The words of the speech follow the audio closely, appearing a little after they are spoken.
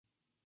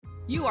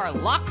You are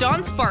Locked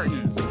On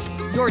Spartans,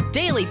 your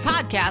daily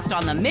podcast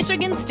on the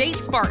Michigan State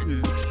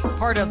Spartans,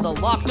 part of the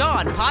Locked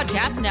On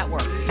Podcast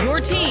Network,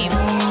 your team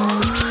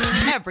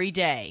every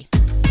day.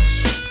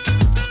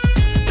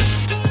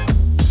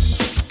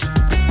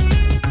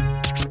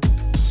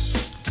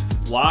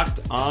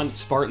 Locked On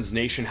Spartans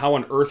Nation, how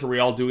on earth are we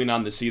all doing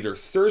on this either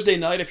Thursday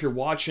night if you're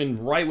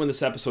watching right when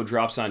this episode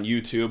drops on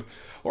YouTube,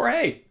 or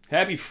hey,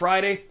 happy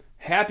Friday,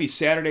 happy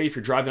Saturday if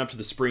you're driving up to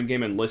the spring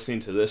game and listening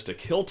to this to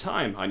kill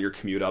time on your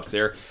commute up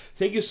there.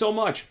 Thank you so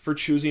much for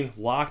choosing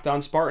Locked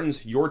On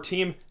Spartans, your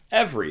team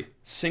every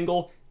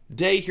single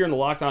day here in the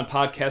Locked On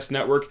Podcast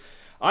Network.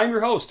 I'm your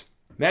host,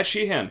 Matt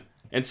Sheehan,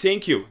 and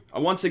thank you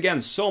once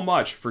again so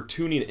much for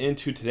tuning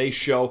into today's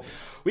show.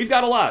 We've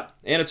got a lot,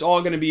 and it's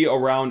all going to be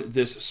around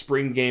this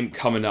spring game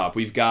coming up.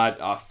 We've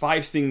got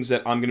 5 things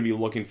that I'm going to be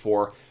looking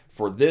for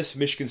this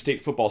Michigan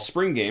State football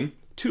spring game,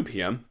 2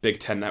 p.m., Big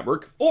Ten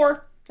Network,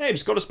 or hey,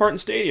 just go to Spartan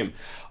Stadium.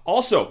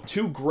 Also,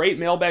 2 great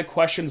mailbag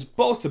questions,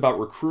 both about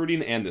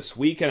recruiting and this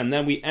weekend, and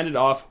then we ended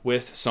off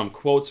with some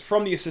quotes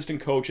from the assistant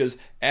coaches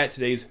at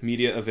today's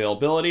media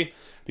availability.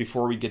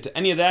 Before we get to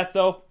any of that,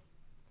 though,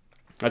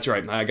 that's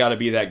right, I gotta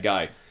be that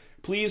guy.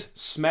 Please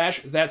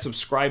smash that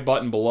subscribe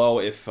button below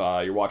if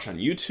you're watching on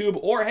YouTube,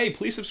 or hey,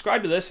 please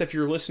subscribe to this if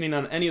you're listening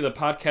on any of the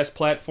podcast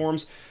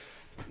platforms.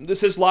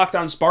 This is Locked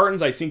On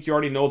Spartans. I think you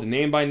already know the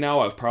name by now.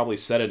 I've probably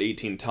said it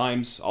 18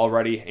 times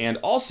already. And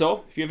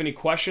also, if you have any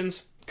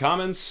questions,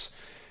 comments,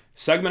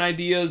 segment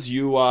ideas,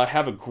 you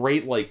have a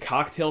great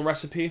cocktail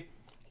recipe,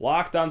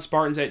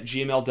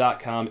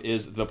 lockedonspartans@gmail.com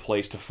is the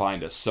place to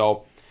find us.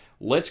 So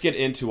let's get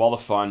into all the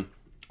fun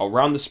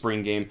around the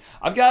spring game.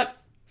 I've got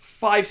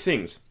 5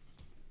 things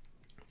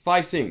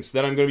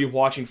that I'm going to be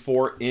watching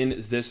for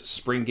in this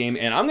spring game.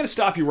 And I'm going to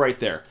stop you right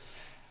there.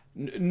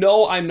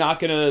 No, I'm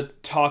not going to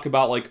talk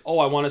about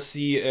I want to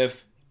see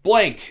if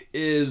blank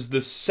is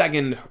the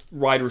second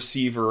wide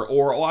receiver,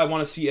 or I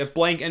want to see if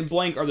blank and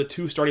blank are the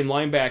 2 starting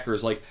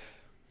linebackers.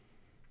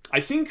 I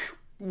think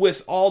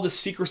with all the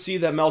secrecy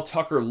that Mel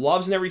Tucker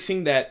loves and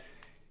everything, that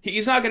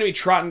he's not going to be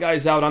trotting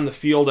guys out on the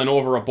field and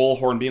over a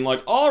bullhorn being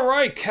like, all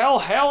right, Cal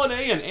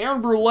Halliday and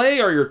Aaron Brule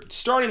are your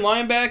starting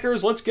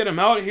linebackers. Let's get them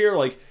out here.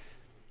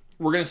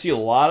 We're going to see a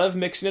lot of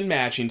mixing and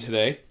matching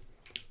today.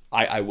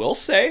 I will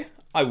say,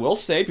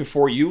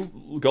 before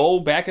you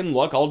go back and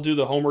look, I'll do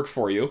the homework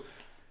for you.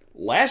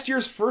 Last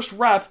year's first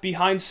rep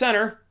behind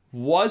center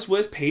was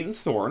with Peyton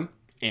Thorne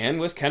and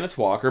with Kenneth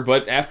Walker,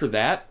 but after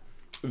that,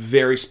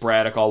 very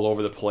sporadic all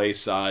over the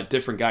place.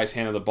 Different guys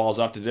handing the balls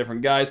off to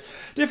different guys,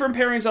 different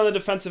pairings on the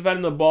defensive end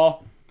of the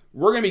ball.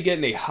 We're going to be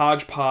getting a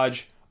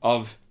hodgepodge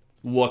of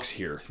looks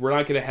here. We're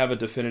not going to have a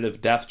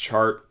definitive depth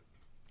chart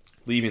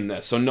leaving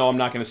this. So no, I'm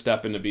not going to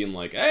step into being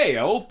like, hey,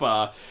 I hope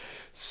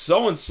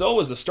so-and-so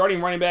is the starting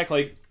running back.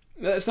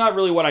 That's not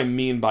really what I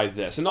mean by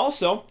this. And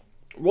also,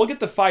 we'll get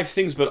the 5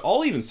 things, but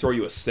I'll even throw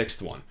you a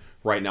 6th one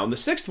right now. And the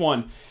 6th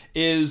one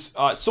is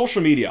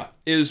social media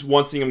is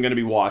one thing I'm going to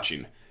be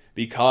watching.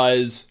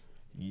 Because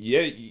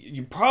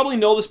you probably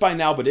know this by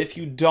now, but if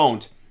you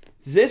don't,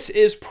 this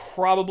is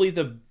probably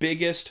the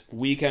biggest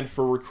weekend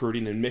for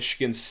recruiting in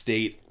Michigan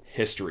State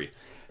history.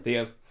 They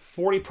have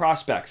 40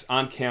 prospects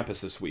on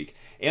campus this week.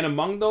 And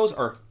among those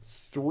are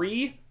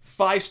 3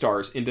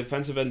 5-stars in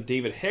defensive end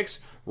David Hicks,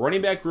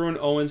 running back Ruin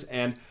Owens,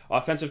 and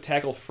offensive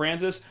tackle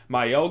Francis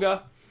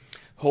Mayoga.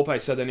 Hope I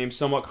said that name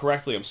somewhat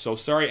correctly. I'm so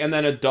sorry. And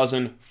then a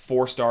dozen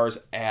 4-stars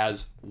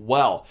as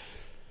well.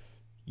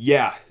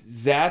 Yeah,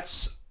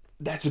 that's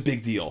a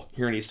big deal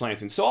here in East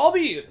Lansing. So I'll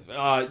be,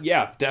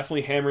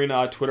 definitely hammering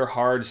Twitter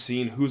hard,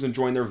 seeing who's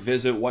enjoying their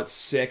visit, what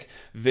sick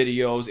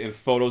videos and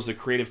photos the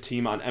creative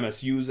team on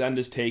MSU's end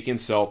is taking.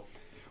 So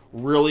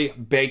really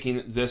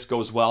banking this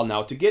goes well.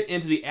 Now, to get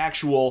into the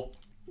actual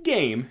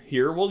game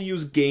here, we'll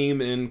use game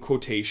in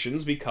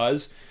quotations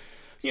because,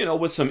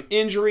 with some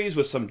injuries,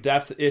 with some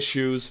depth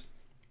issues,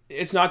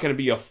 it's not going to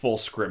be a full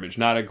scrimmage,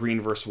 not a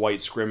green versus white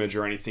scrimmage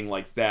or anything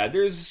like that.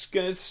 It's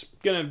going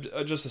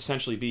to just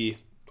essentially be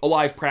a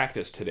live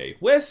practice today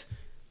with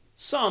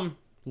some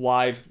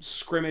live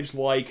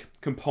scrimmage-like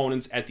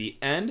components at the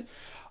end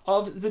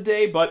of the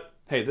day. But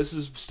hey, this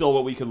is still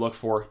what we could look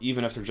for,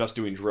 even if they're just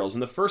doing drills.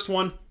 And the first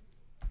one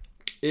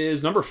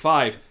is number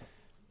 5.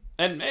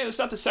 And hey, it's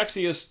not the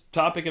sexiest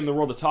topic in the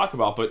world to talk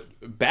about, but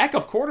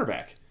backup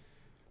quarterback.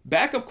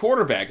 Backup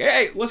quarterback.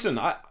 Hey, listen,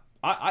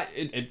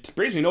 it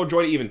brings me no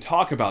joy to even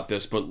talk about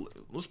this, but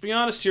let's be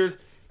honest here.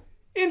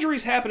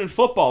 Injuries happen in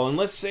football, and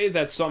let's say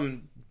that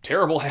something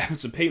terrible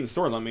happens to Peyton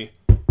Thorne. Let me,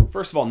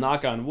 first of all,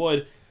 knock on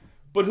wood.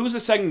 But who's the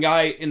second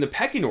guy in the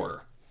pecking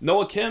order?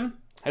 Noah Kim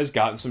has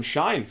gotten some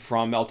shine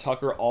from Mel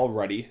Tucker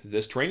already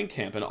this training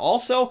camp. And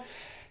also,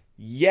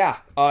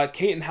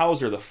 Katin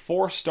Hauser, the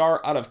 4-star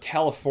out of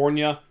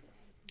California,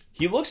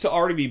 he looks to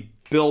already be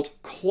built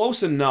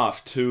close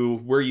enough to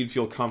where you'd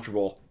feel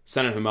comfortable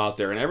sending him out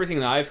there. And everything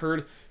that I've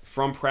heard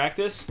from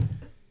practice,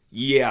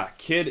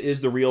 kid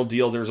is the real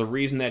deal. There's a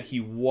reason that he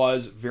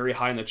was very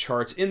high in the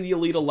charts in the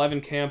Elite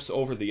 11 camps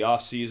over the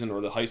offseason or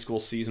the high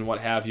school season, what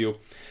have you.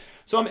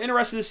 So I'm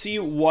interested to see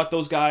what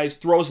those guys'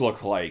 throws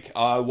look like,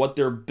 what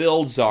their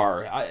builds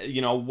are,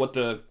 what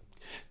the...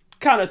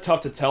 Kind of tough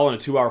to tell in a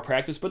 2-hour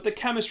practice, but the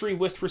chemistry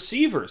with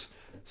receivers.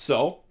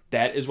 So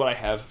that is what I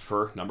have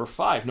for number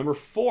 5. Number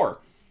 4,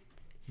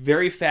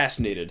 very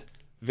fascinated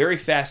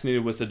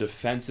with the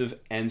defensive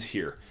ends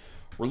here.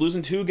 We're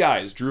losing 2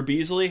 guys, Drew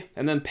Beasley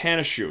and then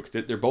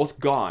Panasiuk. They're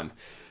both gone.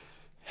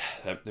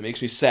 That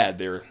makes me sad.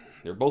 They're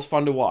both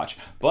fun to watch.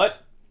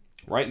 But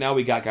right now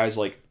we got guys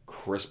like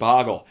Chris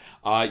Bogle.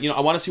 I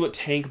want to see what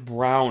Tank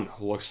Brown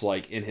looks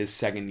like in his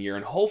second year,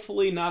 and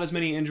hopefully not as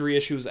many injury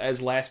issues as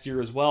last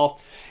year as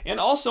well. And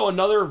also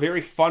another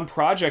very fun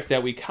project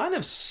that we kind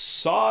of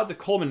saw the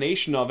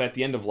culmination of at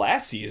the end of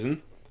last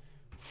season,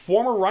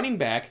 former running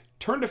back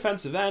turned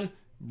defensive end,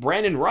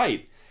 Brandon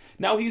Wright.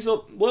 Now he's a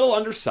little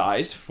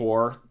undersized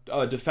for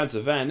a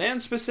defensive end,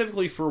 and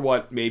specifically for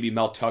what maybe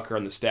Mel Tucker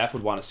and the staff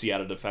would want to see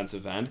out of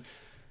defensive end.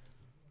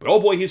 But oh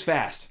boy, he's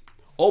fast.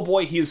 Oh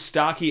boy, he is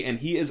stocky and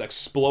he is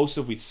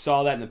explosive. We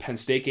saw that in the Penn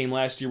State game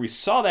last year. We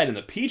saw that in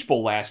the Peach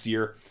Bowl last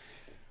year.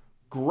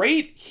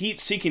 Great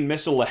heat-seeking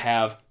missile to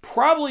have.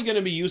 Probably going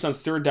to be used on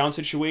third down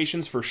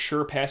situations, for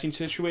sure passing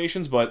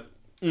situations, but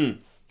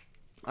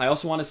I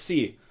also want to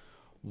see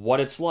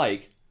what it's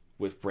like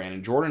with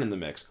Brandon Jordan in the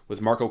mix,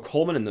 with Marco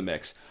Coleman in the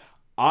mix.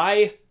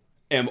 I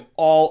am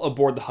all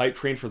aboard the hype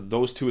train for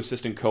those 2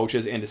 assistant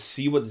coaches and to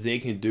see what they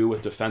can do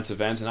with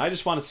defensive ends, and I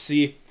just want to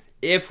see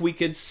if we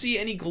could see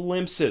any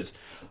glimpses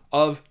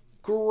of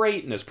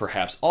greatness,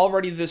 perhaps,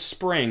 already this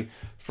spring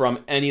from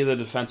any of the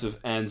defensive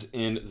ends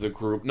in the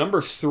group.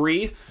 Number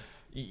 3,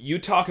 you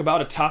talk about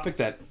a topic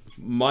that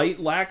might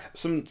lack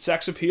some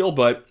sex appeal,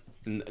 but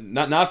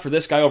not for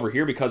this guy over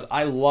here, because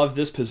I love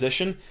this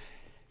position.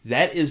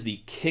 That is the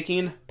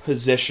kicking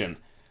position.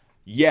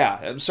 Yeah,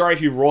 I'm sorry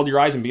if you rolled your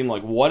eyes and being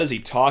like, what is he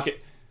talking?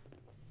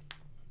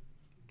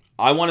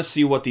 I want to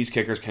see what these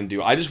kickers can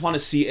do. I just want to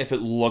see if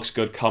it looks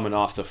good coming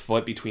off the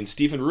foot between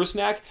Stephen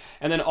Rusnak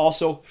and then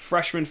also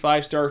freshman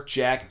 5-star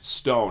Jack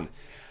Stone.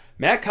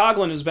 Matt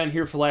Coughlin has been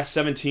here for the last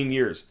 17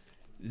 years.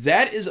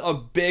 That is a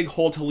big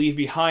hole to leave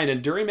behind,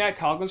 and during Matt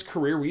Coughlin's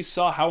career, we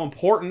saw how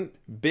important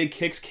big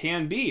kicks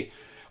can be,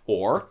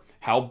 or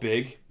how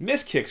big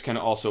missed kicks can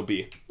also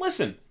be.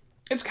 Listen,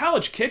 it's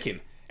college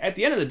kicking. At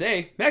the end of the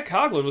day, Matt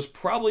Coughlin was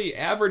probably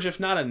average, if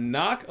not a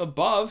knock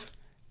above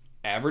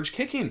average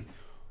kicking.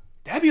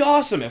 That'd be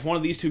awesome if one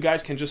of these 2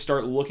 guys can just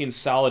start looking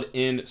solid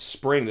in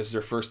spring. This is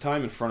their first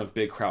time in front of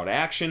big crowd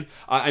action.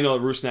 I know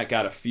that Rusnak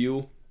got a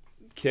few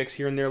kicks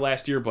here and there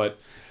last year, but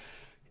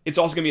it's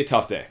also going to be a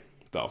tough day,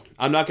 though.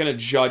 I'm not going to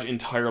judge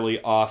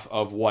entirely off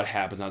of what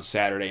happens on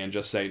Saturday and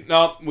just say,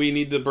 no, we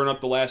need to burn up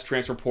the last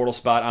transfer portal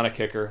spot on a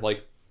kicker.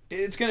 Like,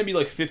 it's going to be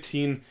like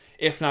 15,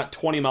 if not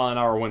 20 mile an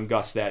hour wind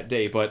gusts that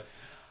day, but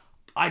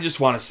I just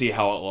want to see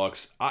how it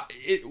looks.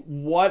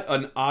 What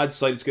an odd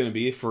sight it's going to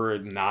be for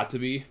it not to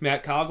be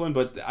Matt Coughlin.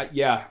 But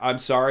yeah, I'm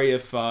sorry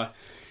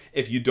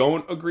if you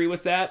don't agree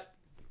with that.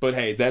 But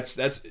hey, that's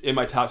in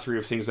my top 3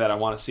 of things that I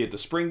want to see at the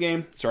spring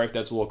game. Sorry if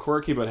that's a little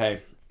quirky, but hey,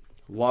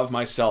 love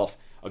myself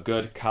a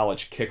good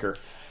college kicker.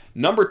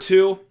 Number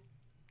 2,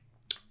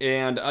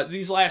 and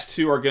these last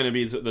 2 are going to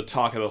be the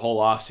talk of the whole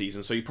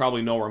offseason, so you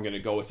probably know where I'm going to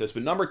go with this.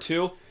 But number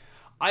 2,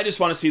 I just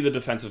want to see the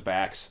defensive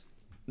backs.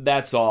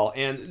 That's all.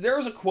 And there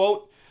was a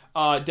quote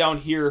down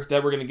here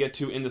that we're going to get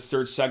to in the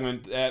third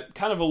segment that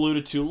kind of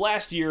alluded to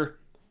last year.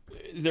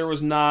 There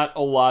was not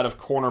a lot of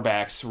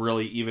cornerbacks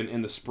really even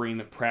in the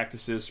spring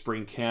practices,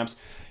 spring camps.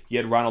 You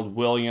had Ronald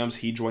Williams,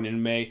 he joined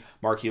in May.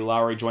 Marquis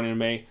Lowry joined in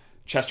May.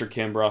 Chester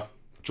Kimbrough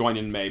joined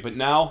in May. But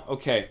now,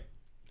 okay,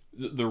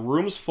 the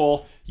room's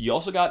full. You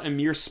also got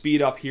Amir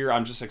Speed up here.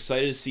 I'm just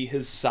excited to see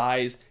his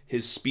size,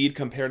 his speed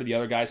compared to the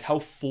other guys. How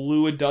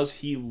fluid does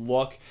he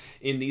look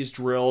in these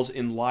drills,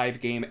 in live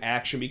game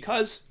action?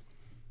 Because,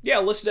 yeah,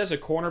 listed as a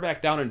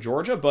cornerback down in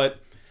Georgia, but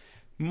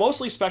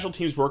mostly special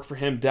teams work for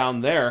him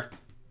down there.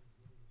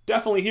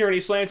 Definitely here in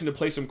East Lansing to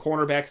play some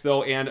cornerback,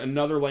 though, and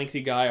another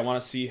lengthy guy. I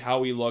want to see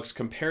how he looks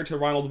compared to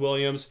Ronald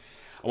Williams.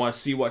 I want to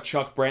see what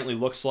Chuck Brantley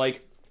looks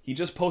like. He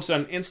just posted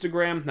on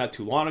Instagram not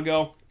too long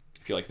ago.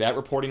 If you like that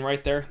reporting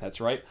right there,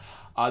 that's right.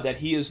 That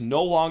he is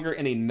no longer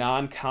in a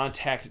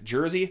non-contact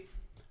jersey.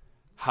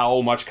 How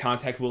much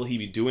contact will he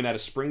be doing at a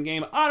spring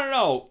game? I don't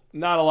know.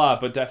 Not a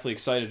lot, but definitely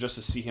excited just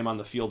to see him on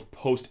the field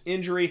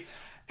post-injury.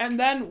 And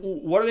then,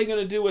 what are they going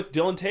to do with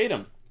Dylan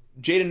Tatum?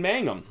 Jaden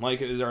Mangum?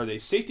 Like, are they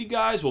safety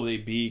guys? Will they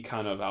be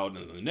kind of out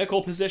in the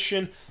nickel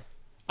position?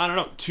 I don't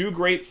know. 2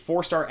 great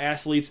 4-star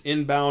athletes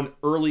inbound,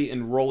 early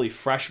enrollee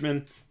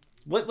freshmen.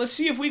 Let's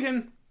see if we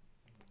can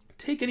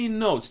take any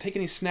notes, take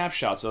any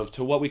snapshots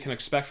to what we can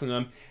expect from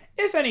them,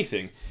 if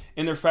anything,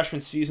 in their freshman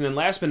season. And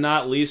last but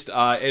not least,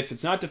 if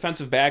it's not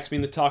defensive backs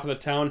being the talk of the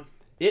town,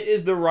 it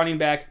is the running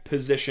back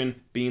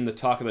position being the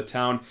talk of the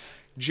town.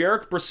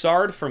 Jarek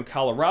Broussard from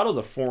Colorado,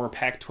 the former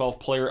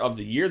Pac-12 Player of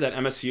the Year that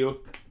MSU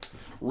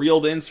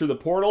reeled in through the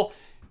portal,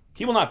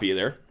 he will not be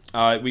there.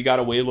 We got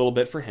to wait a little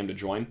bit for him to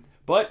join.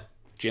 But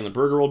Jalen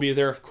Berger will be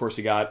there. Of course,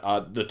 you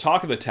got the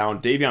talk of the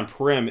town. Davion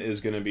Prim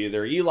is going to be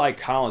there. Eli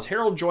Collins,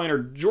 Harold Joyner,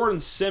 Jordan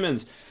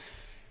Simmons.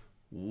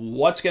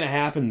 What's going to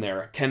happen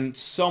there? Can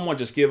someone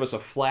just give us a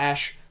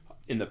flash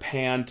in the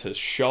pan to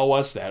show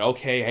us that,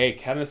 okay, hey,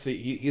 Kenneth,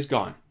 he's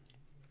gone.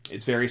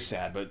 It's very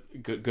sad, but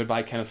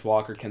goodbye, Kenneth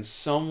Walker. Can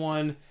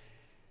someone...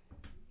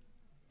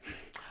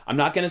 I'm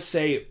not going to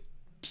say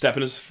step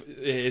in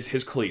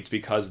his cleats,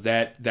 because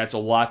that's a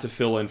lot to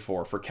fill in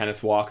for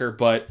Kenneth Walker,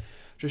 but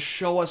just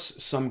show us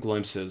some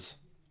glimpses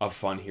of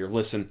fun here.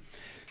 Listen,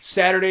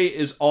 Saturday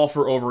is all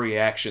for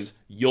overreactions.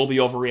 You'll be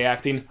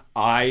overreacting.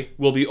 I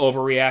will be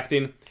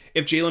overreacting.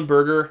 If Jalen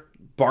Berger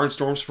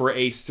barnstorms for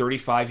a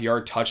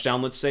 35-yard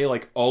touchdown, let's say,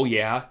 like, oh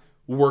yeah,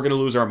 we're going to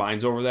lose our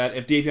minds over that.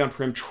 If Davion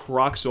Prim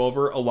trucks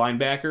over a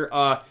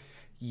linebacker,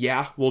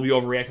 yeah, we'll be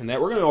overreacting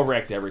that. We're going to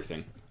overreact to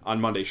everything on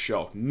Monday's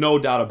show. No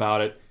doubt about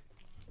it.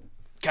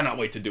 Cannot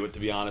wait to do it, to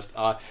be honest.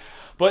 But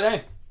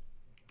hey,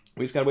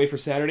 we just got to wait for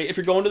Saturday. If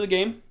you're going to the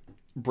game,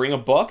 bring a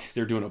book.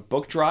 They're doing a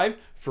book drive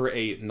for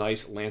a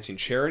nice Lansing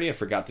charity. I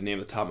forgot the name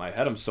at the top of my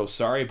head. I'm so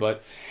sorry.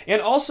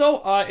 And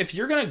also, if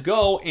you're going to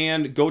go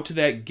to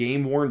that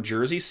game-worn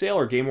jersey sale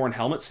or game-worn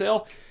helmet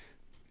sale,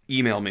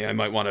 email me. I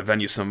might want to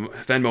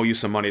Venmo you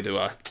some money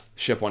to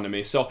ship one to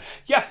me. So,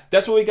 yeah,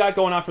 that's what we got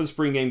going on for the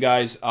spring game,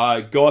 guys.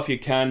 Go if you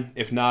can.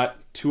 If not,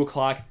 2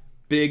 o'clock,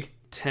 Big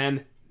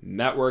Ten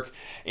Network.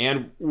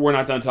 And we're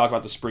not done talking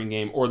about the spring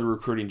game or the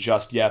recruiting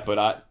just yet, but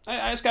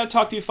I just got to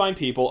talk to you fine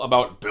people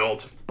about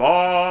Built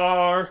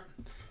Bar.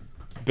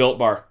 Built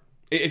Bar.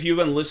 If you've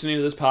been listening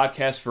to this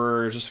podcast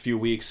for just a few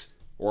weeks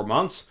or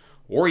months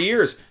or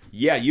years,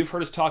 yeah, you've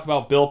heard us talk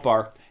about Built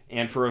Bar,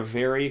 and for a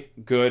very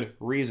good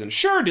reason.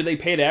 Sure, do they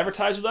pay to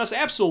advertise with us?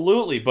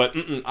 Absolutely, but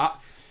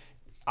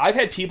I've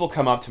had people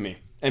come up to me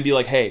and be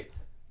like, hey,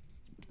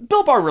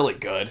 Built Bar really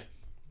good.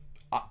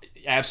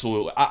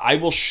 Absolutely. I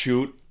will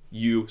shoot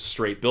you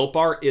straight. Built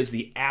Bar is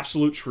the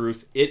absolute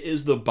truth. It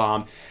is the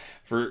bomb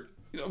for,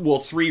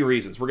 3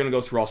 reasons. We're going to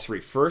go through all 3.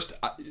 First,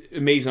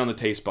 amazing on the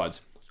taste buds.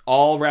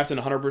 All wrapped in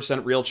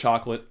 100% real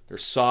chocolate. They're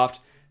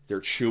soft.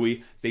 They're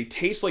chewy. They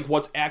taste like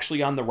what's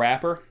actually on the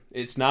wrapper.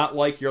 It's not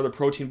like your other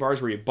protein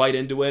bars where you bite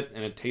into it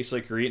and it tastes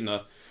like you're eating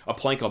a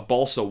plank of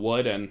balsa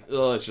wood and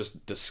it's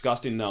just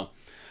disgusting. No.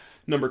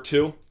 Number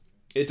 2,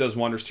 it does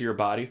wonders to your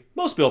body.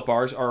 Most Built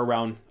Bars are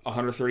around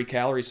 130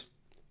 calories.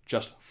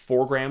 Just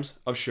 4 grams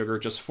of sugar,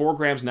 just 4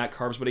 grams net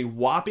carbs, but a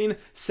whopping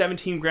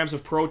 17 grams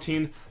of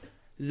protein.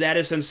 That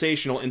is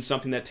sensational in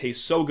something that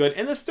tastes so good.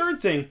 And the third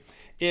thing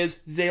is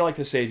they like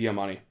to save you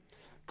money.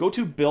 Go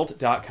to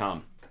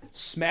Built.com.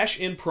 Smash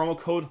in promo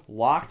code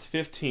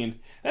LOCKED15.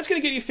 That's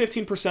going to get you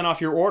 15% off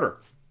your order.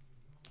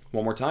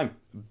 One more time.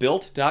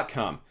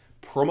 Built.com.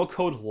 Promo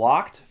code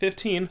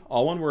LOCKED15,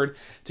 all one word,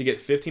 to get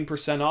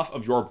 15% off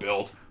of your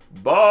Built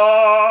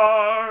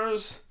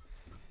Bars.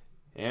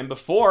 And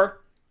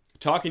before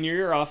talking your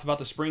ear off about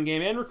the spring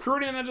game and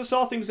recruiting and just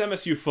all things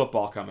MSU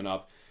football coming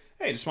up,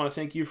 hey, just want to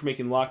thank you for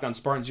making Locked On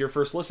Spartans your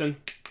first listen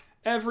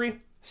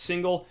every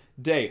single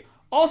day.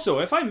 Also,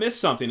 if I missed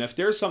something, if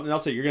there's something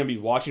else that you're going to be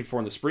watching for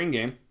in the spring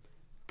game,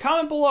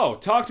 comment below.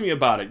 Talk to me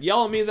about it.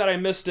 Yell at me that I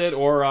missed it,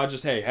 or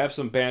just, hey, have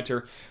some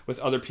banter with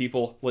other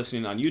people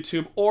listening on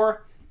YouTube.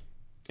 Or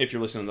if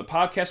you're listening to the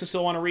podcast and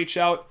still want to reach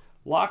out,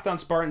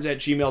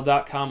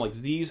 lockedonspartans@gmail.com like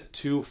these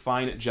 2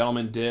 fine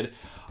gentlemen did.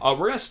 We're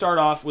going to start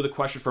off with a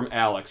question from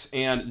Alex,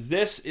 and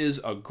this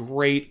is a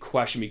great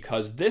question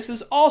because this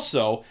is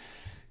also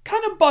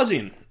kind of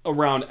buzzing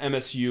around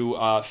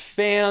MSU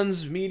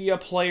fans, media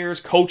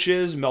players,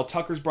 coaches. Mel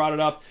Tucker's brought it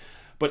up,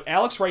 but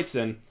Alex writes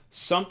in,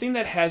 something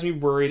that has me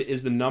worried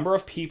is the number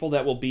of people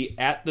that will be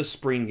at the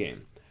spring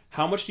game.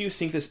 How much do you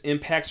think this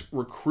impacts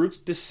recruits'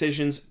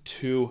 decisions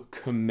to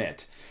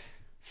commit?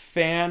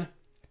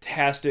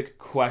 Fantastic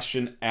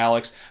question,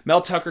 Alex.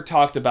 Mel Tucker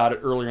talked about it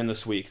earlier in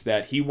this week,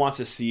 that he wants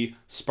to see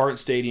Spartan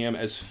Stadium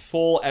as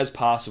full as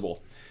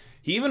possible.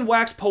 He even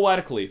waxed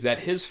poetically that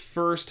his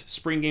first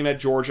spring game at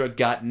Georgia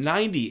got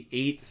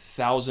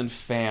 98,000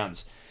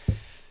 fans.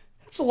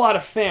 That's a lot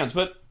of fans,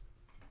 but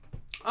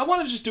I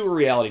want to just do a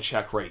reality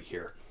check right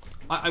here.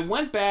 I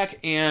went back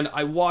and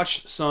I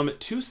watched some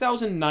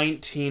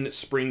 2019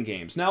 spring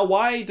games. Now,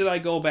 why did I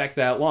go back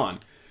that long?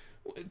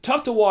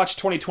 Tough to watch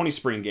 2020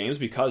 spring games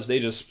because they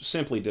just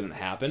simply didn't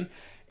happen.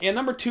 And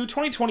number 2,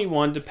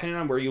 2021, depending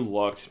on where you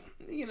looked,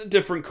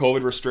 different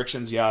COVID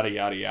restrictions, yada,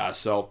 yada, yada.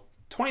 So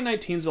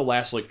 2019 is the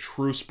last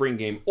true spring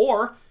game.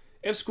 Or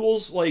if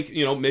schools like,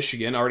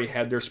 Michigan already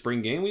had their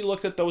spring game, we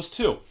looked at those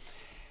too.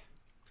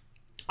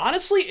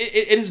 Honestly,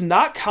 it is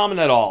not common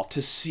at all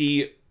to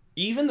see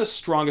even the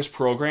strongest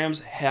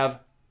programs have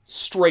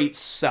straight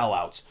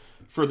sellouts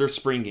for their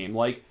spring game.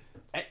 Like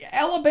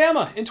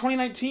Alabama in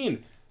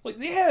 2019,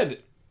 they had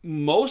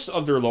most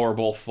of their lower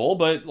bowl full,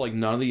 but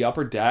none of the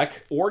upper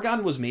deck.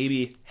 Oregon was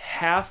maybe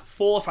half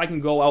full if I can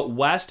go out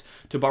west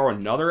to borrow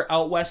another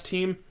out west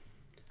team.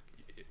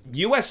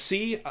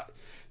 USC,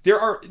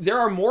 there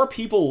are more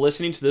people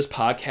listening to this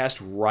podcast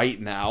right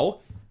now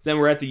than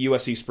were at the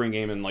USC spring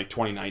game in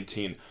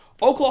 2019.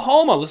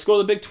 Oklahoma, let's go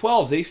to the Big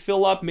 12. They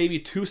fill up maybe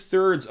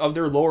 2/3 of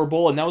their lower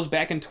bowl, and that was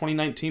back in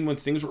 2019 when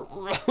things were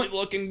really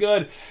looking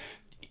good.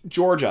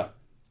 Georgia,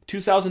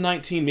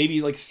 2019,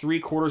 maybe like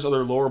 3/4 of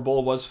their lower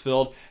bowl was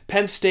filled.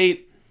 Penn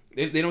State,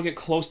 they don't get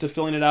close to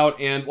filling it out.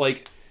 And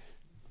like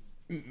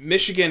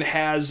Michigan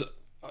had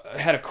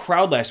a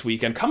crowd last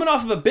weekend, coming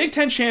off of a Big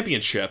Ten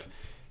championship,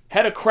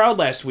 had a crowd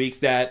last week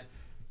that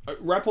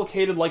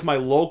replicated like my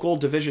local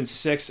Division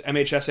VI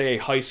MHSAA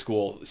high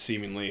school,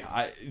 seemingly,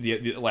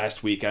 the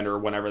last weekend or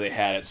whenever they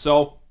had it.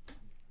 So,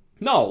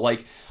 no,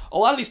 like, a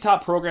lot of these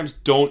top programs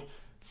don't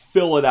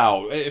fill it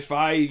out. If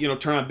I,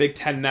 turn on Big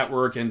Ten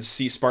Network and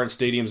see Spartan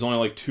Stadium's only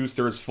like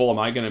 2/3 full, am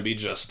I going to be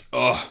just,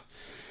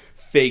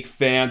 fake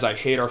fans, I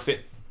hate our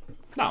fit?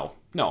 No.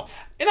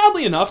 And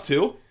oddly enough,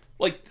 too,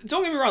 like,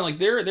 don't get me wrong, like,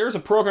 there's a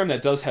program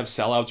that does have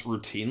sellouts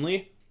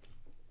routinely,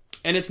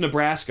 and it's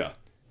Nebraska.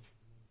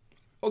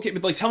 Okay,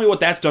 but like, tell me what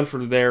that's done for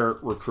their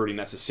recruiting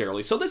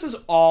necessarily. So this is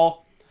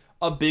all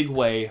a big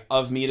way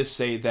of me to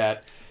say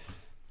that,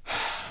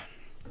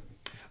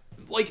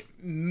 like,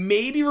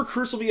 maybe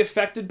recruits will be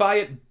affected by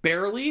it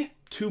barely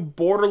to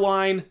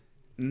borderline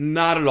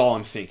not at all,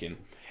 I'm thinking.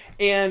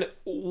 And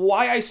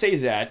why I say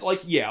that,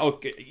 like, yeah,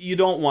 okay, you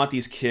don't want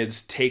these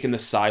kids taking the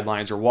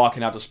sidelines or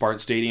walking out to Spartan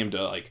Stadium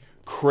to, like,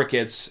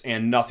 crickets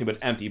and nothing but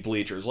empty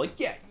bleachers. Like,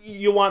 yeah,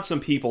 you want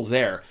some people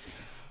there.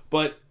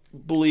 But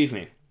believe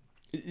me,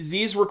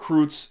 these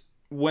recruits,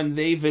 when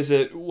they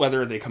visit,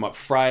 whether they come up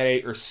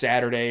Friday or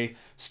Saturday,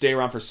 stay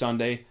around for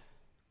Sunday,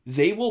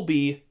 they will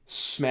be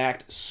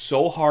smacked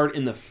so hard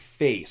in the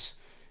face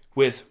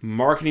with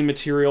marketing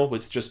material,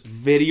 with just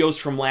videos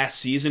from last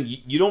season.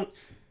 You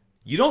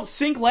don't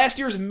think last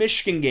year's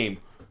Michigan game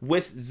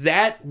with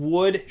that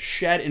wood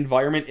shed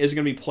environment is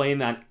going to be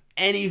playing on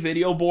any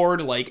video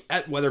board, like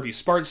whether it be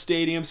Spartan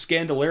Stadium,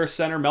 Scandalera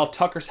Center, Mel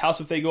Tucker's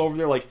house if they go over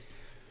there. Like,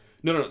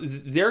 no,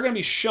 they're going to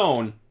be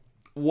shown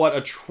what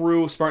a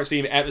true Spartan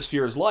Stadium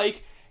atmosphere is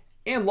like.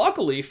 And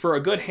luckily, for a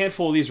good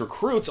handful of these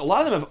recruits, a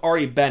lot of them have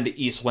already been to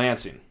East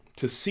Lansing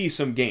to see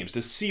some games,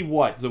 to see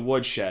what the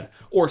Woodshed,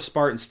 or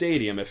Spartan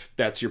Stadium, if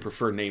that's your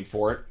preferred name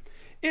for it,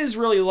 is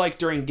really like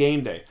during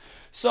game day.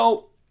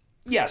 So,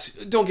 yes,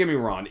 don't get me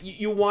wrong.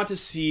 You want to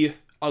see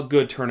a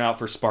good turnout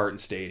for Spartan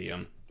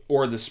Stadium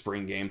or the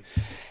spring game.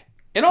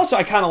 And also,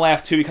 I kind of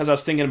laughed, too, because I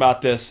was thinking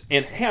about this,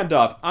 and hand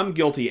up, I'm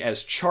guilty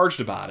as charged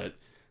about it.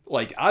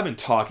 Like, I've been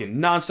talking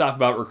nonstop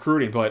about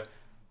recruiting, but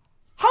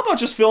how about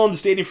just filling the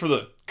stadium for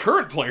the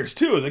current players,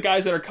 too? The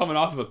guys that are coming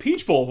off of a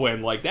Peach Bowl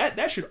win. Like,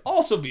 that should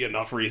also be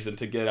enough reason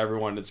to get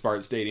everyone in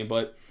Spartan Stadium.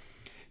 But,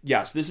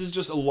 yes, this is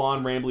just a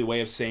long, rambly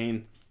way of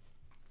saying,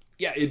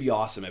 yeah, it'd be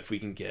awesome if we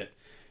can get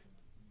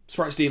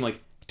Spartan Stadium,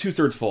 like,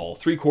 2/3 full,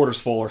 3/4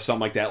 full, or something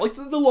like that. Like,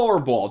 the lower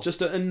bowl,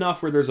 just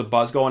enough where there's a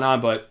buzz going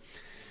on. But,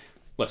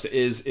 listen,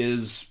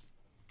 is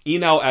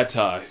Eno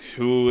Etta,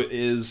 who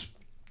is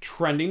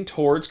trending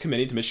towards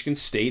committing to Michigan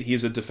State.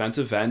 He's a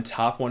defensive end,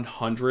 top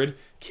 100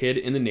 kid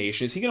in the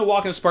nation. Is he going to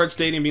walk into Spartan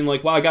Stadium being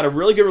like, wow, I got a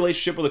really good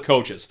relationship with the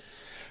coaches?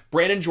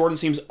 Brandon Jordan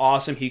seems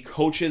awesome. He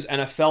coaches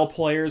NFL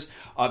players.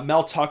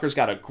 Mel Tucker's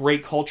got a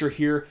great culture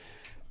here.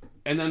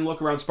 And then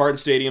look around Spartan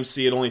Stadium,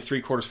 see it only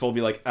 3/4 full, be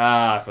like,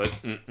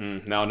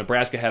 no,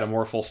 Nebraska had a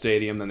more full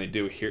stadium than they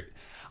do here.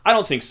 I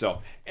don't think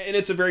so. And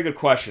it's a very good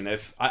question.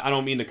 If I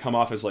don't mean to come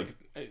off as like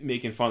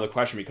making fun of the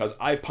question, because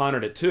I've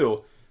pondered it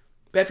too.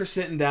 But after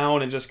sitting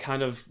down and just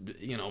kind of,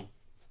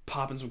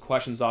 popping some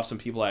questions off some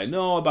people I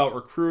know about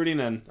recruiting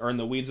and are in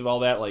the weeds of all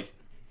that, like,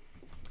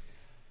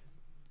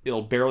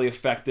 it'll barely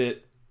affect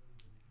it,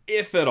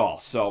 if at all.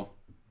 So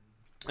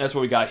that's what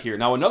we got here.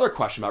 Now, another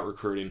question about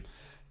recruiting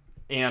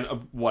and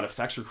what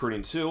affects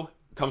recruiting too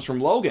comes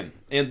from Logan.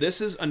 And this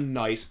is a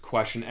nice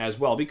question as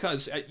well,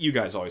 because you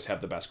guys always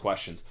have the best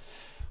questions.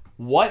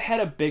 What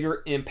had a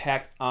bigger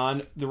impact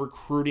on the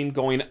recruiting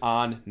going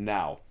on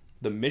now?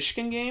 The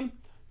Michigan game,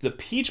 the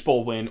Peach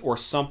Bowl win, or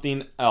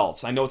something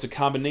else? I know it's a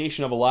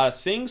combination of a lot of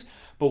things,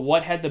 but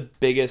what had the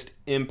biggest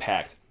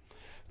impact?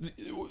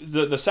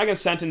 The second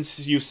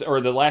sentence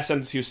or the last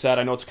sentence you said,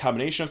 I know it's a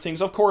combination of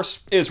things, of course,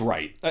 is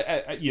right.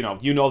 You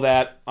know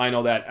that, I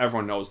know that,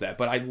 everyone knows that.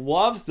 But I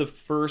loved the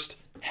first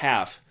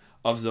half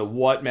of the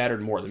what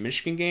mattered more, the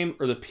Michigan game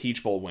or the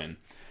Peach Bowl win.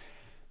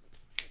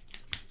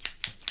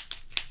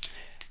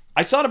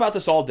 I thought about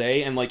this all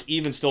day, and like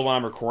even still when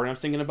I'm recording, I'm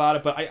thinking about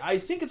it, but I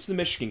think it's the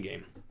Michigan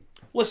game.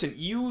 Listen,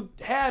 you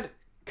had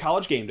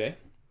College Game Day.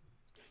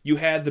 You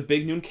had the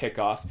Big Noon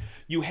Kickoff.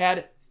 You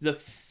had the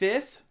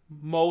 5th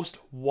most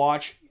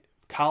watched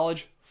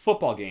college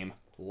football game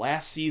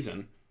last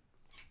season.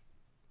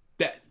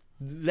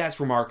 That's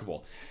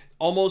remarkable.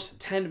 Almost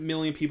 10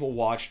 million people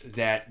watched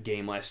that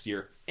game last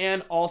year.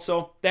 And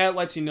also, that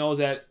lets you know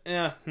that,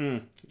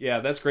 yeah,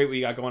 that's great what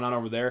you got going on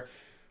over there.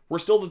 We're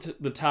still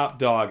the top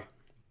dog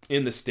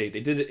in the state.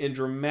 They did it in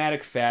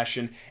dramatic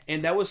fashion,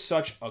 and that was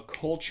such a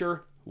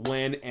culture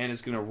win, and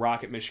is going to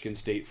rocket Michigan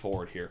State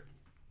forward here.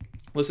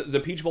 Listen, the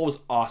Peach Bowl was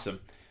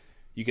awesome.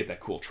 You get that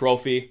cool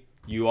trophy.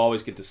 You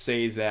always get to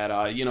say that,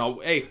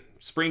 hey,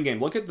 spring game.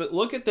 Look at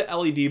the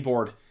LED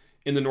board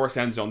in the north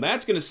end zone.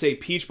 That's going to say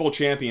Peach Bowl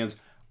champions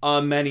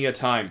many a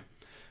time.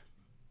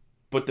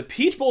 But the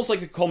Peach Bowl is like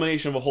the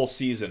culmination of a whole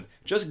season.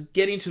 Just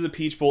getting to the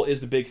Peach Bowl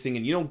is the big thing,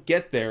 and you don't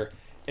get there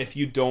if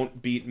you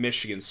don't beat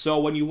Michigan. So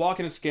when you walk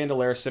into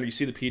Scandalaris Center, you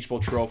see the Peach Bowl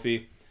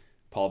trophy,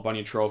 Paul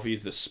Bunyan trophy,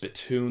 the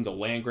Spittoon, the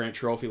land-grant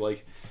trophy.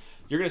 Like,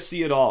 you're going to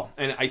see it all.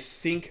 And I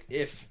think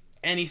if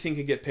anything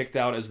could get picked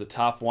out as the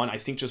top one, I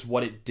think just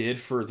what it did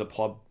for the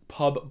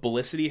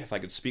publicity, if I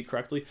could speak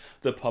correctly,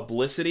 the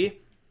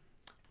publicity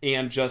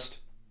and just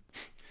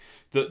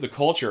the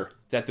culture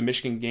that the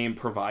Michigan game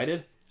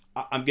provided,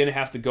 I'm going to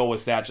have to go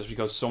with that just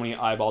because so many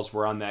eyeballs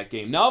were on that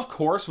game. Now, of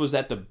course, was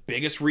that the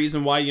biggest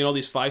reason why,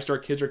 these 5-star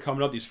kids are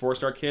coming up, these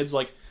 4-star kids?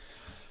 Like,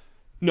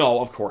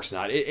 no, of course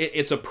not.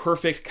 It's a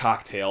perfect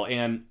cocktail,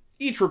 and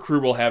each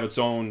recruit will have its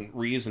own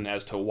reason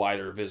as to why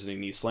they're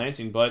visiting East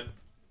Lansing, but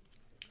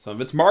some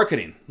of it's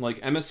marketing. Like,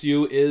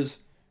 MSU is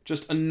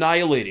just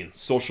annihilating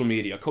social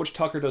media. Coach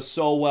Tucker does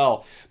so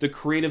well. The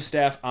creative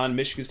staff on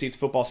Michigan State's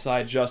football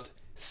side just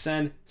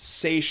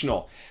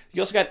sensational.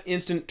 You also got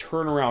instant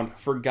turnaround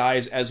for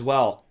guys as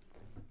well.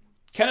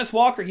 Kenneth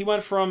Walker, he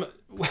went from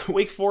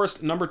Wake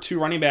Forest number 2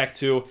 running back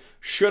to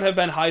should have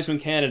been Heisman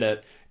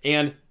candidate,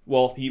 and,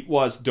 well, he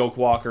was Doak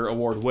Walker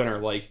Award winner.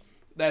 Like,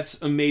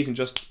 that's amazing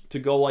just to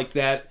go like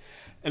that.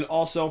 And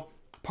also,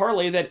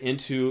 parlay that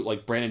into,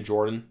 like, Brandon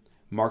Jordan,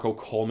 Marco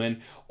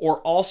Coleman, or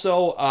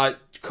also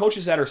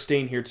coaches that are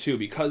staying here too,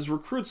 because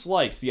recruits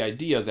like the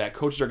idea that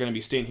coaches are going to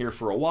be staying here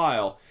for a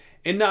while,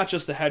 and not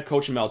just the head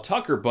coach Mel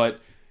Tucker, but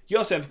you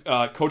also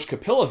have Coach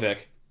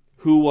Kapilovic,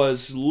 who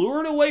was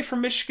lured away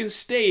from Michigan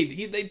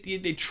State.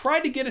 They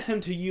tried to get him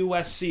to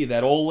USC,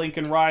 that old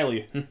Lincoln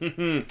Riley.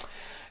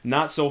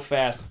 Not so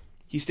fast.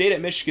 He stayed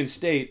at Michigan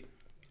State,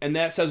 and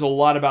that says a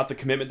lot about the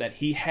commitment that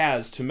he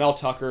has to Mel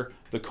Tucker,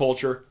 the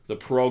culture, the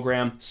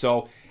program.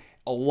 So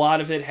a lot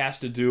of it has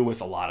to do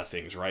with a lot of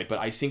things, right? But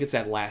I think it's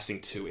that last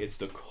thing too. It's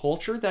the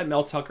culture that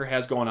Mel Tucker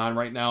has going on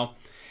right now,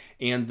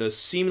 and the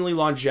seemingly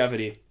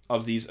longevity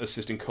of these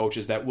assistant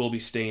coaches that will be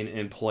staying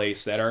in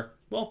place that are,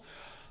 well,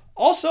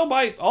 also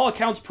by all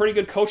accounts pretty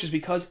good coaches,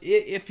 because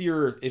if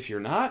you're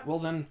not, well,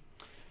 then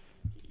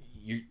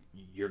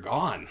you're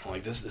gone.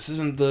 Like, this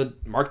isn't the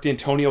Mark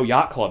D'Antonio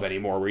Yacht Club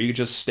anymore, where you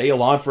just stay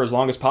along for as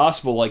long as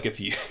possible. Like, if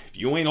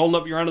you ain't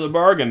holding up your end of the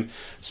bargain,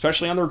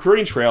 especially on the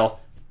recruiting trail,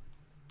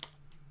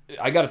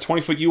 I got a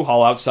 20-foot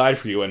U-Haul outside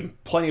for you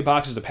and plenty of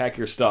boxes to pack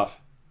your stuff.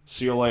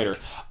 See you later.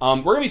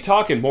 We're going to be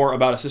talking more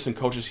about assistant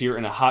coaches here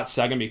in a hot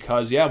second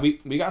because, yeah, we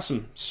got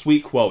some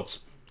sweet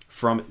quotes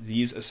from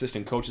these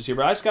assistant coaches here.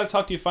 But I just got to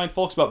talk to you fine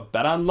folks about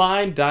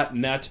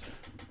betonline.net.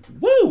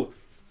 Woo!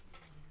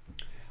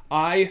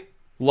 I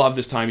love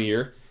this time of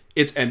year.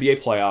 It's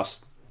NBA playoffs,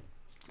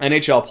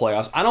 NHL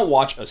playoffs. I don't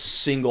watch a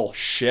single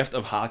shift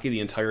of hockey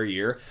the entire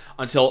year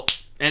until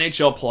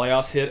NHL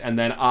playoffs hit, and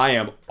then I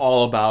am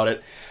all about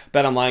it.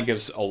 BetOnline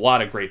gives a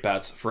lot of great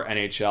bets for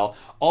NHL.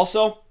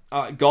 Also,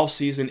 golf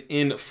season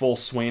in full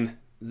swing.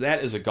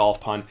 That is a golf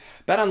pun.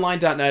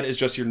 BetOnline.net is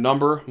just your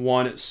number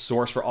one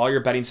source for all your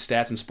betting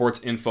stats and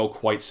sports info,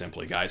 quite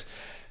simply, guys.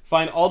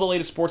 Find all the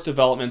latest sports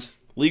developments,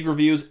 league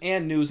reviews,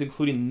 and news,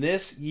 including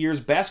this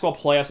year's basketball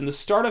playoffs and the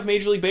start of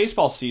Major League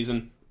Baseball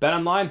season.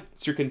 BetOnline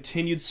is your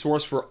continued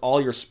source for all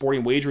your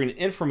sporting wagering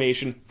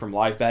information, from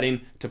live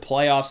betting to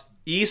playoffs,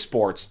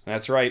 esports,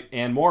 that's right,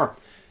 and more.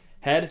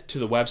 Head to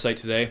the website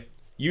today.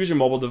 Use your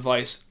mobile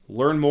device.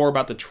 Learn more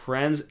about the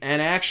trends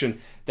and action.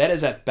 That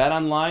is at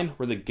BetOnline,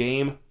 where the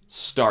game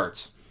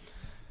starts.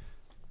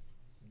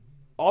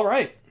 All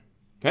right.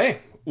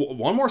 Hey,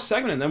 one more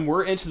segment, and then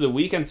we're into the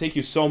weekend. Thank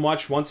you so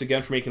much once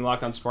again for making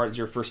Locked On Spartans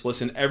your first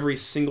listen every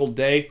single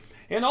day.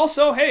 And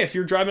also, hey, if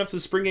you're driving up to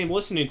the spring game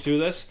listening to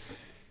this,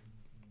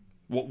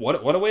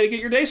 what a way to get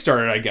your day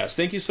started, I guess.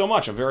 Thank you so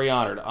much. I'm very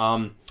honored.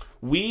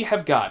 We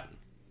have got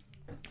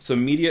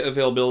some media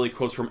availability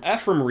quotes from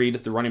Ephraim Reed,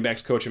 the running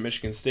backs coach at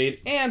Michigan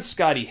State, and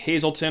Scotty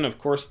Hazelton, of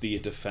course, the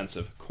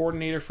defensive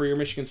coordinator for your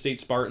Michigan State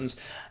Spartans.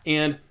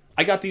 And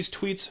I got these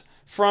tweets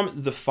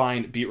from the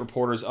fine beat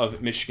reporters of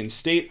Michigan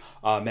State,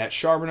 Matt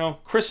Charbonneau,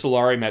 Chris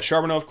Solari. Matt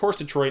Charbonneau, of course,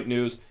 Detroit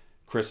News.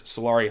 Chris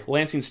Solari,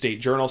 Lansing State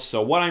Journal.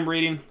 So what I'm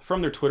reading from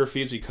their Twitter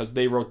feeds, because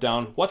they wrote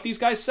down what these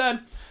guys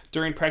said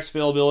during practice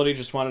availability,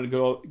 just wanted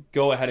to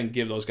go ahead and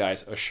give those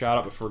guys a shout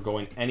out before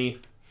going any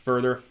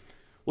further.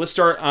 Let's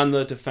start on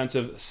the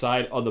defensive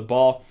side of the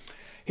ball.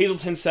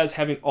 Hazelton says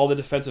having all the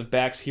defensive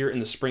backs here in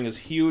the spring is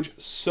huge.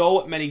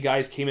 So many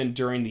guys came in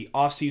during the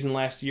offseason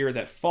last year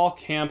that fall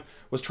camp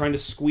was trying to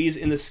squeeze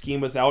in the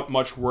scheme without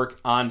much work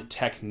on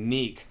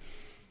technique.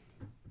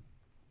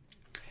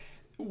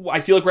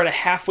 I feel like we're at a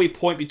halfway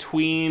point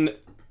between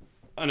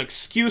an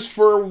excuse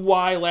for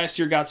why last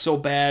year got so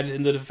bad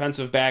in the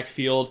defensive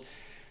backfield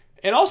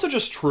and also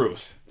just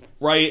truth,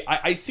 right?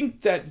 I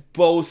think that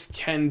both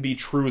can be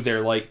true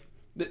there. Like,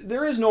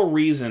 there is no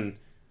reason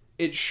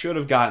it should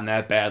have gotten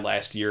that bad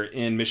last year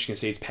in Michigan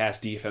State's pass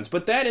defense.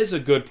 But that is a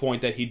good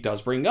point that he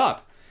does bring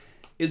up,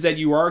 is that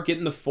you are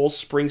getting the full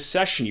spring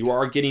session. You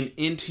are getting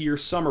into your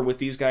summer with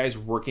these guys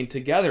working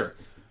together,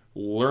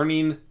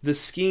 learning the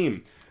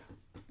scheme,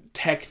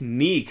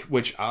 technique,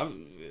 which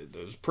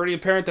it was pretty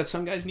apparent that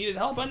some guys needed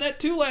help on that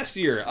too last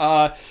year.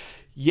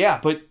 Yeah,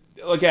 but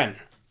again,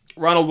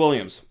 Ronald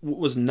Williams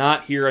was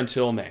not here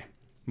until May.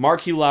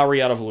 Marquis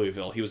Lowry out of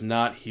Louisville. He was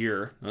not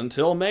here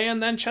until May,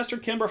 and then Chester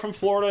Kimber from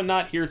Florida,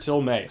 not here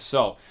till May.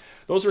 So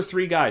those are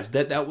 3 guys.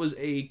 That was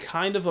a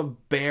kind of a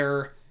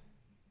bare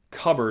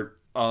cupboard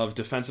of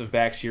defensive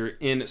backs here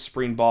in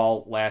spring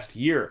ball last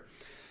year.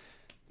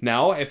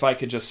 Now, if I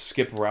could just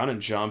skip around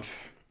and jump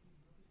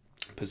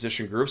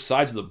position groups,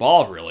 sides of the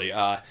ball, really,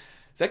 that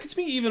gets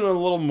me even a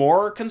little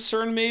more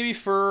concerned maybe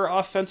for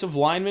offensive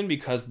linemen,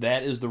 because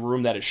that is the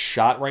room that is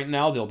shot right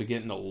now. They'll be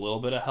getting a little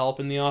bit of help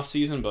in the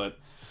offseason, but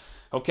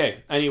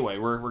okay. Anyway,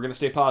 we're going to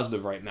stay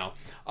positive right now.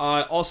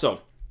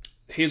 Also,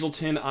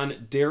 Hazelton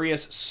on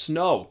Darius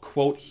Snow.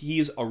 Quote,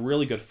 he's a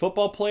really good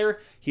football player.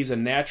 He's a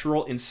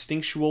natural,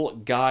 instinctual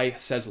guy.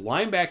 Says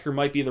linebacker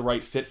might be the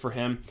right fit for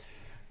him.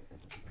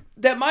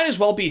 That might as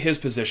well be his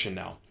position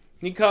now,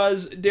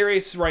 because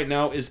Darius right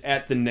now is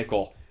at the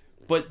nickel.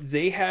 But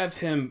they have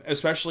him,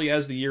 especially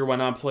as the year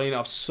went on, playing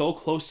up so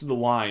close to the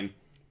line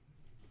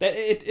that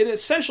it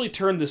essentially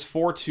turned this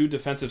 4-2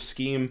 defensive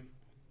scheme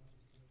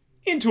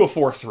into a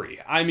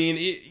 4-3. I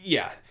mean,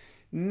 yeah,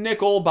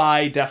 nickel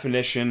by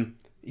definition.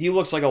 He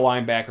looks like a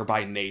linebacker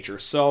by nature.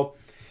 So,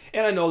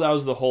 and I know that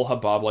was the whole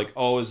hubbub, like,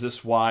 oh, is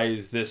this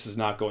why this is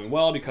not going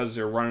well? Because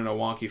they're running a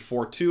wonky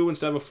 4-2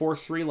 instead of a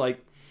 4-3?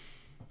 Like,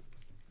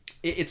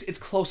 it's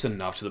close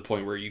enough to the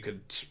point where you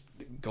could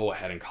go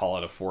ahead and call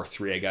it a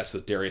 4-3, I guess,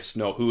 with Darius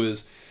Snow, who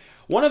is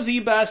one of the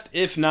best,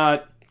 if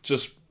not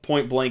just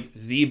point blank,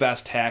 the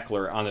best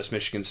tackler on this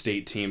Michigan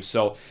State team.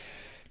 So,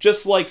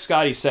 just like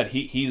Scotty said,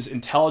 he's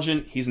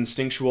intelligent, he's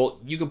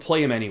instinctual. You could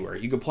play him anywhere.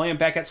 You could play him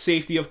back at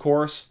safety, of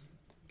course,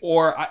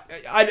 or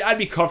I'd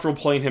be comfortable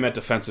playing him at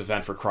defensive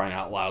end, for crying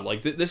out loud.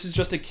 Like, this is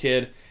just a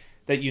kid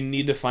that you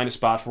need to find a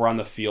spot for on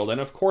the field,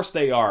 and of course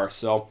they are.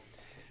 So,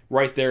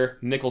 right there,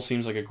 nickel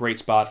seems like a great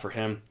spot for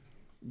him.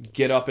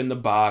 Get up in the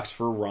box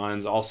for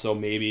runs. Also,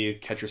 maybe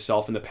catch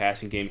yourself in the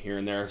passing game here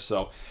and there.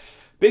 So,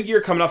 big year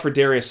coming up for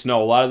Darius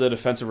Snow. A lot of the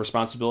defensive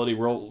responsibility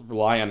will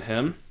rely on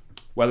him.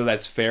 Whether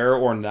that's fair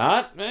or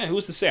not,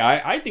 who's to say?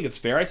 I think it's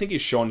fair. I think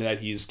he's shown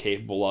that he's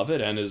capable of it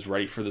and is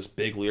ready for this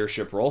big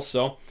leadership role.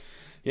 So,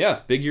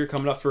 yeah, big year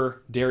coming up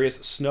for Darius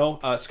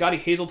Snow. Scotty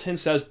Hazelton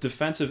says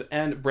defensive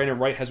end Brandon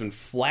Wright has been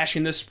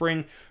flashing this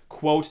spring.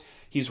 Quote,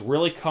 he's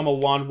really come a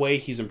long way.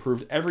 He's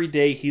improved every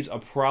day. He's a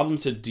problem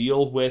to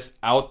deal with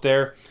out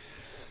there.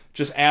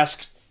 Just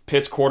ask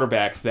Pitt's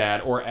quarterback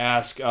that, or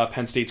ask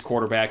Penn State's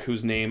quarterback,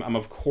 whose name I'm,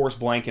 of course,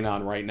 blanking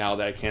on right now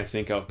that I can't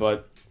think of.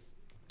 But,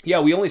 yeah,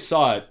 we only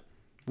saw it,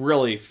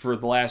 really, for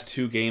the last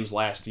 2 games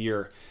last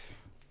year.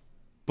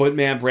 But,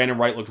 man, Brandon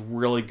Wright looked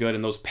really good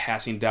in those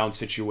passing down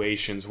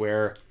situations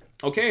where,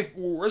 okay,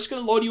 we're just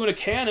going to load you in a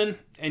cannon,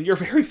 and you're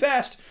very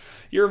fast.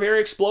 You're very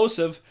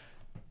explosive.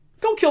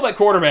 Go kill that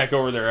quarterback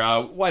over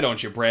there. Why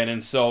don't you,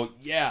 Brandon? So,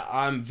 yeah,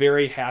 I'm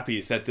very happy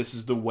that this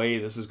is the way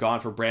this has gone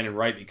for Brandon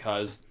Wright,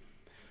 because,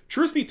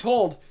 truth be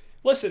told,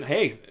 listen,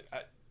 hey,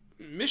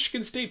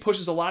 Michigan State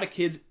pushes a lot of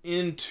kids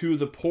into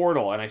the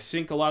portal, and I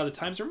think a lot of the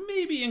times they're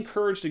maybe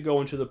encouraged to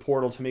go into the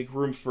portal to make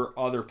room for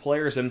other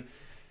players, and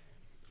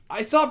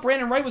I thought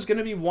Brandon Wright was going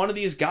to be one of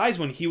these guys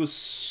when he was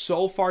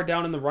so far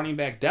down in the running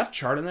back depth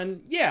chart, and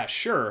then, yeah,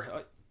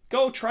 sure,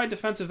 go try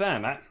defensive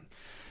end.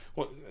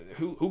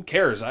 Who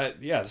cares?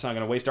 It's not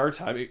going to waste our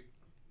time.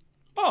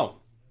 Oh,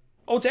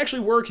 it's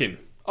actually working.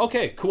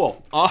 Okay,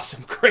 cool.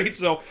 Awesome. Great.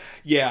 So,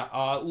 yeah,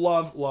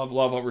 love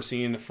what we're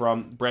seeing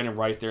from Brandon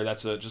Wright there.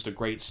 That's just a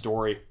great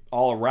story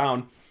all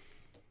around.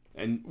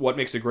 And what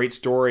makes a great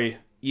story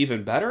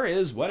even better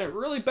is when it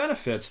really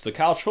benefits the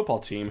college football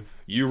team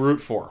you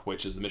root for,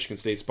 which is the Michigan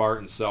State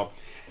Spartans. So,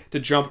 to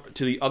jump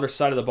to the other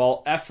side of the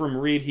ball, Ephraim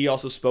Reed, he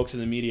also spoke to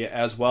the media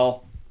as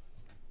well.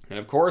 And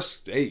of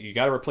course, hey, you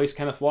got to replace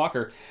Kenneth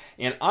Walker.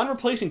 And on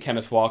replacing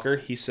Kenneth Walker,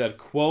 he said,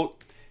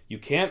 quote, you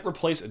can't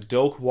replace a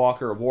Doak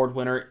Walker Award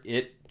winner.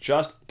 It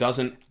just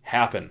doesn't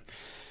happen.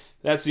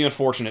 That's the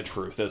unfortunate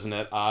truth, isn't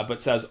it?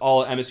 But says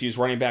all MSU's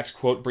running backs,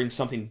 quote, bring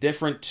something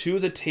different to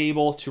the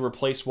table to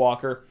replace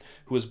Walker,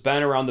 who has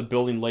been around the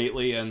building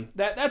lately. And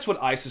that's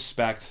what I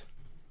suspect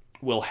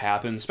will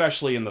happen,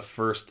 especially in the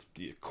first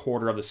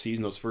quarter of the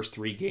season, those first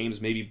 3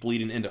 games, maybe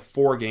bleeding into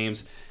 4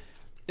 games,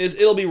 is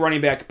it'll be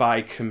running back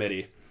by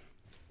committee.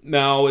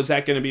 Now, is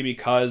that going to be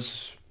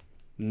because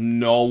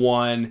no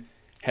one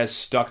has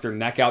stuck their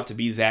neck out to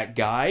be that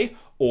guy?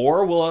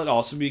 Or will it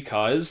also be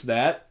because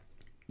that,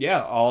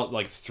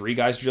 all 3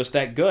 guys are just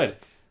that good?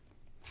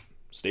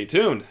 Stay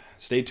tuned.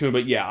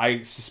 But yeah,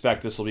 I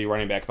suspect this will be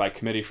running back by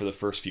committee for the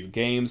first few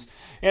games.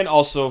 And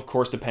also, of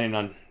course, depending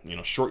on,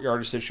 short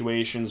yardage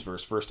situations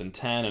versus 1st and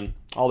 10 and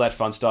all that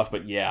fun stuff.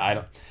 But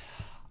yeah,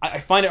 I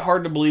find it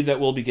hard to believe that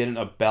we'll be getting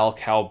a bell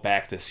cow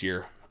back this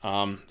year.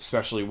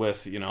 Especially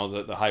with,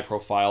 the high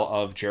profile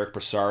of Jarek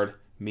Broussard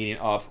meeting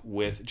up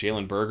with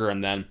Jalen Berger.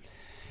 And then,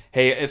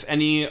 hey, if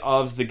any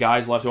of the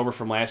guys left over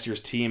from last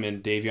year's team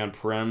in Davion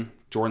Prim,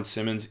 Jordan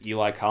Simmons,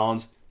 Eli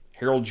Collins,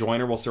 Harold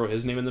Joyner will throw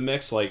his name in the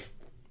mix,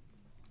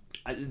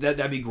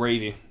 that'd be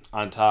gravy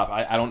on top.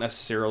 I don't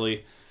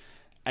necessarily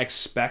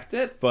expect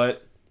it,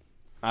 but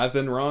I've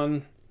been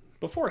wrong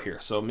before here,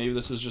 so maybe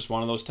this is just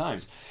one of those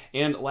times.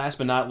 And last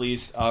but not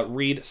least,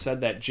 Reed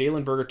said that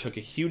Jalen Berger took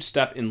a huge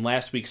step in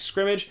last week's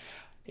scrimmage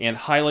and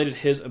highlighted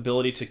his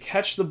ability to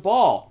catch the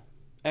ball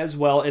as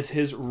well as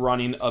his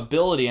running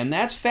ability. And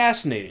that's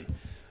fascinating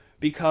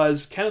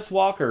because Kenneth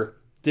Walker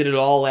did it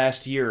all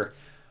last year.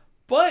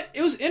 But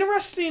it was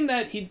interesting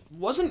that he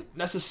wasn't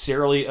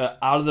necessarily an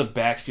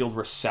out-of-the-backfield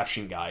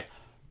reception guy.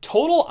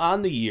 Total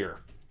on the year,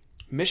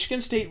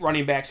 Michigan State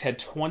running backs had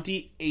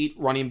 28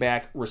 running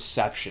back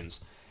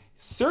receptions.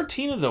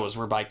 13 of those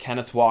were by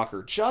Kenneth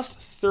Walker. Just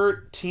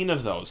 13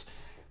 of those.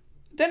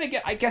 Then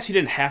again, I guess he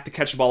didn't have to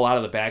catch the ball out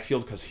of the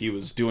backfield because he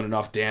was doing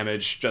enough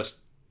damage just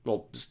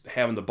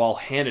having the ball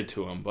handed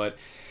to him. But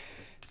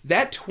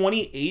that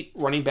 28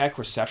 running back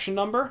reception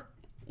number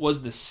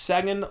was the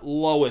second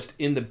lowest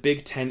in the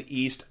Big Ten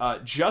East,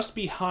 just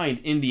behind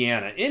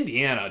Indiana.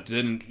 Indiana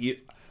didn't...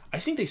 I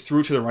think they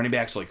threw to the running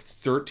backs like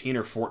 13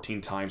 or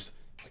 14 times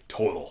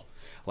total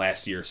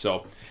last year.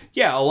 So,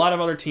 yeah, a lot of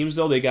other teams,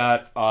 though, they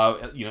got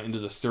into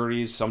the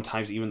 30s,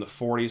 sometimes even the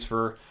 40s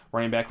for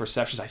running back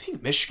receptions. I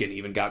think Michigan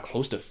even got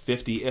close to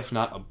 50, if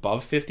not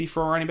above 50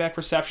 for running back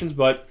receptions.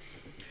 But,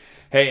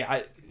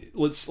 hey,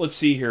 let's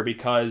see here,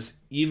 because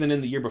even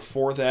in the year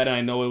before that, and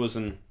I know it was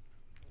an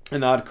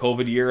odd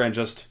COVID year, and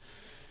just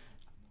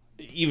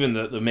even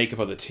the makeup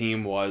of the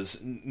team was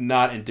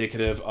not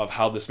indicative of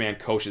how this man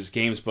coaches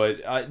games.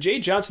 But Jay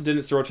Johnson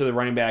didn't throw to the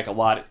running back a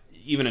lot,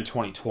 even in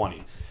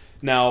 2020.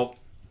 Now,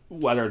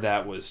 whether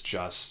that was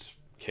just,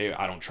 okay,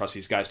 I don't trust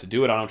these guys to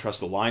do it, I don't trust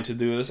the line to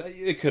do this,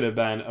 it could have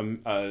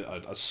been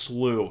a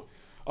slew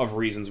of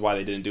reasons why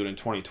they didn't do it in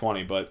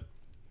 2020. But,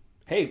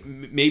 hey,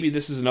 maybe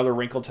this is another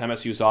wrinkle to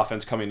MSU's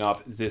offense coming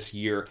up this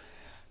year.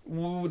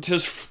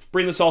 Just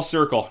bring this all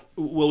circle.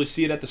 Will we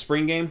see it at the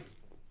spring game?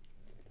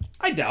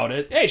 I doubt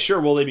it. Hey, sure,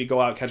 will they be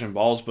go out catching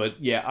balls?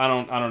 But yeah, I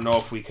don't know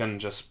if we can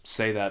just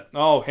say that,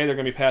 oh, hey, they're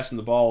going to be passing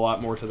the ball a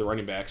lot more to the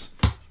running backs.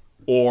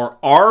 Or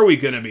are we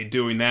going to be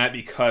doing that?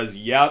 Because,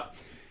 yep,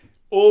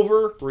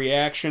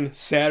 overreaction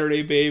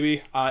Saturday,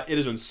 baby. It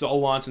has been so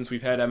long since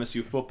we've had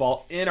MSU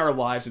football in our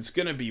lives. It's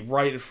going to be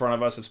right in front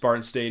of us at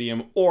Spartan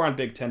Stadium or on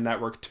Big Ten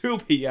Network, 2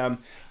 p.m.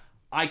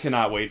 I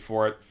cannot wait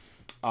for it.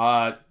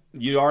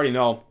 You already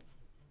know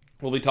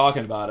we'll be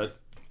talking about it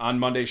on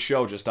Monday's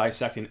show, just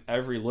dissecting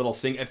every little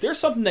thing. If there's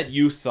something that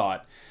you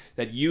thought,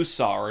 that you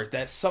saw, or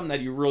that's something that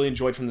you really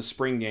enjoyed from the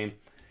spring game,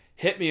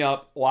 hit me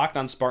up,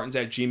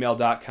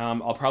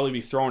 lockedonspartans@gmail.com. I'll probably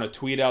be throwing a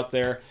tweet out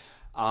there,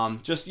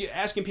 just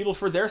asking people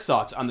for their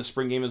thoughts on the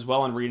spring game as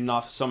well and reading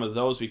off some of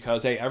those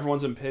because, hey,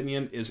 everyone's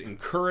opinion is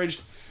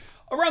encouraged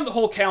around the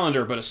whole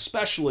calendar, but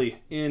especially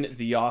in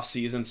the off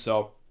season.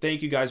 So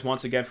thank you guys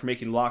once again for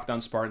making Locked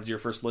On Spartans your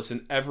first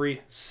listen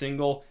every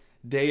single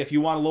day. If you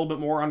want a little bit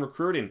more on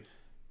recruiting,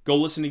 go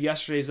listen to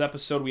yesterday's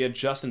episode. We had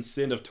Justin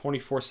Thind of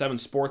 24/7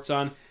 Sports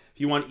on. If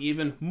you want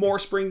even more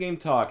spring game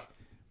talk,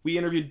 we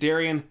interviewed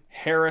Darian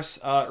Harris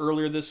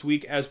earlier this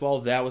week as well.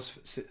 That was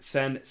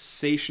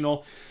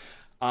sensational.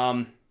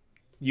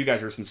 You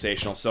guys are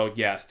sensational. So,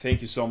 yeah,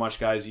 thank you so much,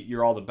 guys.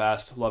 You're all the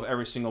best. Love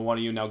every single one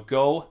of you. Now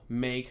go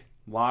make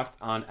Locked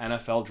On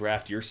NFL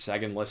Draft your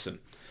second listen.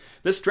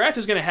 This draft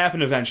is going to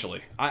happen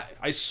eventually.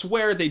 I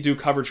swear they do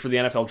coverage for the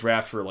NFL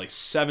Draft for like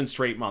 7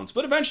 straight months,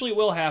 but eventually it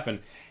will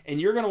happen. And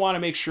you're going to want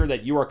to make sure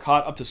that you are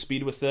caught up to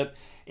speed with it,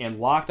 and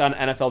Locked On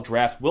NFL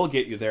Draft will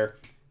get you there.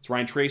 It's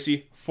Ryan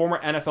Tracy,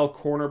 former NFL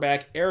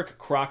cornerback, Eric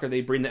Crocker.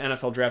 They bring the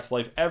NFL Draft to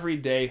life every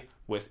day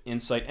with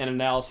insight and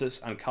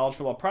analysis on college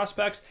football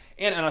prospects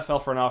and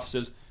NFL front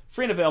offices.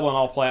 Free and available on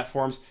all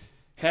platforms.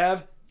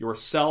 Have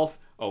yourself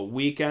a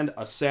weekend,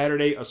 a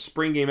Saturday, a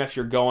spring game if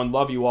you're going.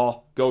 Love you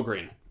all. Go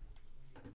Green.